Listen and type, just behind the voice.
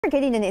We're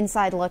getting an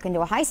inside look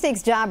into a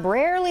high-stakes job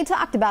rarely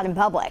talked about in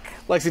public.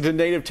 Lexington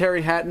native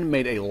Terry Hatton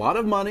made a lot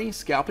of money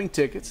scalping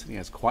tickets. He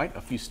has quite a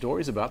few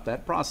stories about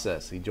that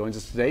process. He joins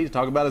us today to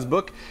talk about his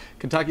book,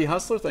 Kentucky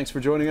Hustler. Thanks for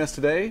joining us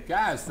today.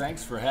 Guys,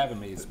 thanks for having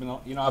me. It's been,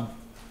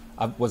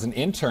 I was an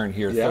intern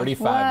here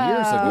 35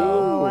 years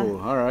ago. Ooh,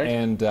 all right.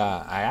 And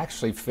I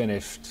actually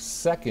finished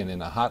second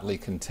in a hotly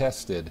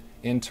contested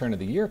Intern of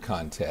the Year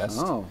contest.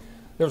 Oh.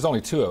 There was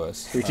only two of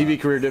us. Your TV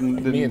career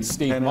didn't me and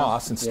Steve pan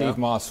Moss, out? and Steve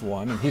Moss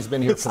won, and he's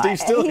been here for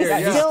Steve's still here.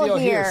 He's Yeah. still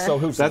here. So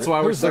who's That's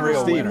why we're who's the stuck with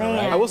real Steve. winner,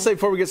 right? I will say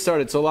before we get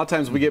started, so a lot of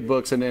times we get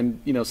books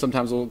and you know,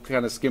 sometimes we'll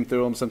kind of skim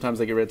through them, sometimes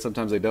they get read,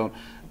 sometimes they don't.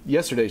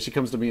 Yesterday she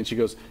comes to me and she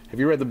goes, "Have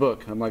you read the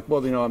book?" I'm like,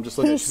 "Well, you know, I'm just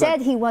looking." He She's said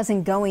like, he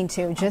wasn't going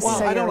to, just well,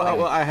 so I don't you're know.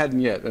 aware. Well, I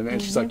hadn't yet,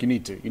 and she's like, "You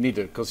need to,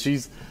 because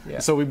she's." Yeah.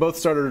 So we both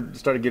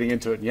started getting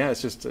into it. And yeah,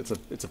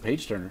 it's a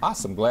page turner.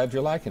 Awesome. Glad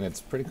you're liking it.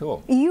 It's pretty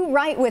cool. You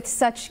write with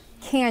such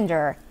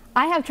candor.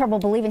 I have trouble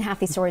believing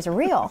half these stories are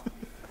real.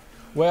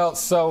 Well,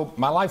 so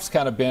my life's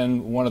kind of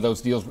been one of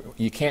those deals where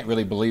you can't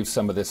really believe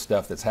some of this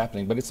stuff that's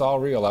happening, but it's all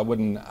real. I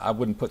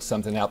wouldn't put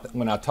something out.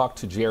 When I talked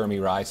to Jeremy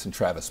Rice and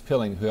Travis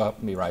Pilling, who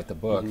helped me write the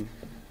book,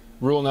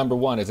 rule number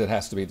one is it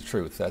has to be the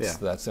truth. That's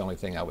the only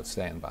thing I would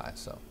stand by.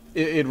 So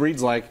It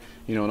reads like,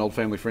 you know, an old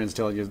family friend's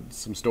telling you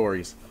some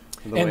stories.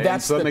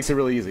 And so that makes it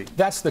really easy.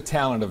 That's the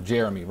talent of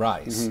Jeremy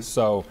Rice.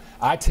 So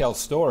I tell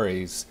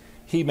stories.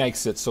 He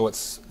makes it so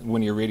it's,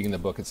 when you're reading the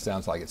book, it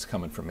sounds like it's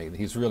coming from me.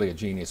 He's really a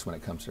genius when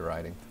it comes to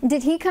writing.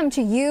 Did he come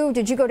to you?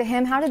 Did you go to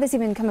him? How did this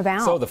even come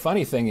about? So the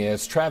funny thing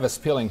is, Travis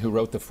Pilling, who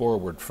wrote the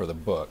foreword for the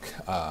book,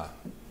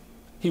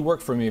 he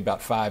worked for me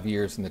about 5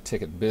 years in the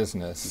ticket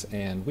business,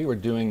 and we were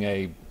doing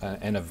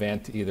an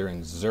event either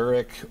in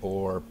Zurich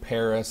or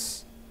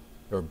Paris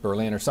or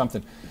Berlin or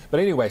something.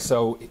 But anyway,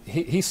 so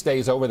he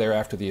stays over there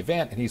after the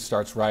event, and he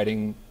starts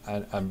writing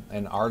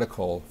an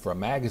article for a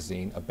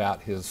magazine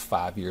about his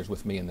 5 years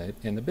with me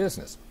in the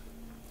business.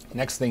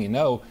 Next thing you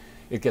know,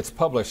 it gets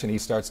published, and he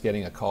starts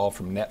getting a call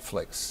from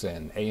Netflix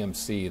and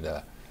AMC,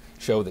 the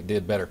show that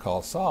did Better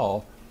Call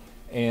Saul,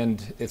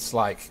 and it's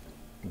like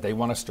they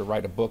want us to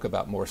write a book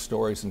about more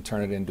stories and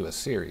turn it into a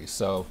series.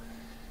 So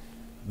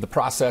the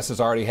process is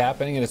already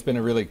happening, and it's been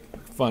a really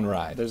fun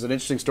ride. There's an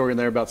interesting story in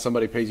there about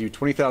somebody pays you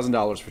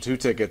 $20,000 for 2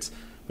 tickets,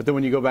 but then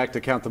when you go back to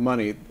count the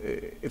money,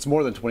 it's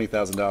more than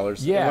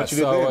 $20,000. Yeah,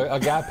 so a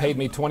guy paid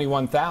me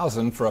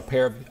 $21,000 for a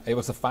pair of, it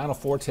was the Final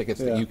Four tickets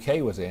that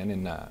UK was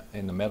in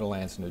the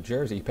Meadowlands in New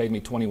Jersey. He paid me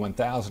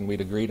 $21,000.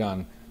 We'd agreed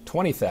on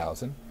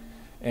 $20,000.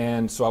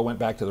 And so I went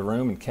back to the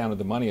room and counted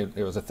the money. It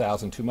was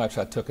 $1,000 too much.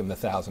 I took him the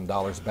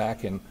 $1,000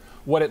 back. And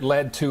what it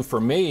led to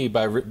for me,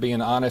 by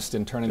being honest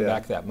and turning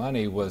back that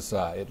money, was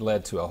it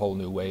led to a whole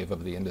new wave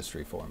of the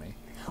industry for me.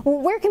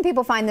 Well, where can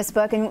people find this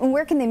book, and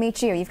where can they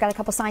meet you? You've got a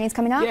couple signings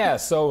coming up? Yeah,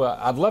 so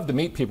I'd love to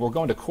meet people. We're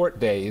going to court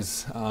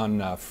days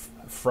on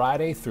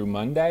Friday through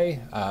Monday.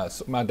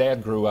 So my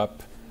dad grew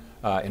up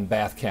in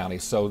Bath County,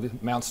 so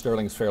Mount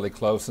Sterling's fairly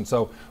close. And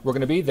so we're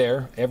going to be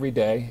there every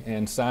day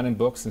and signing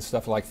books and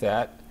stuff like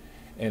that.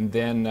 And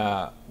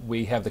then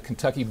we have the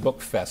Kentucky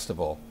Book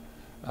Festival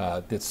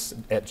that's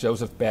at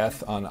Joseph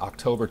Beth on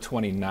October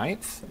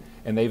 29th.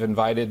 And they've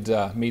invited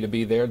me to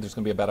be there. There's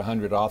going to be about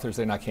 100 authors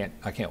there, and I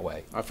can't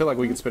wait. I feel like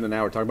we could spend an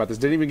hour talking about this.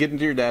 Didn't even get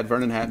into your dad,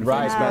 Vernon Hatton,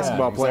 famous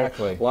basketball player.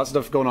 Exactly. Lots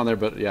of stuff going on there,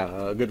 but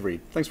yeah, a good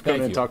read. Thanks for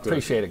coming in and talking to us.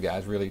 Appreciate it,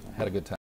 guys. Really had a good time.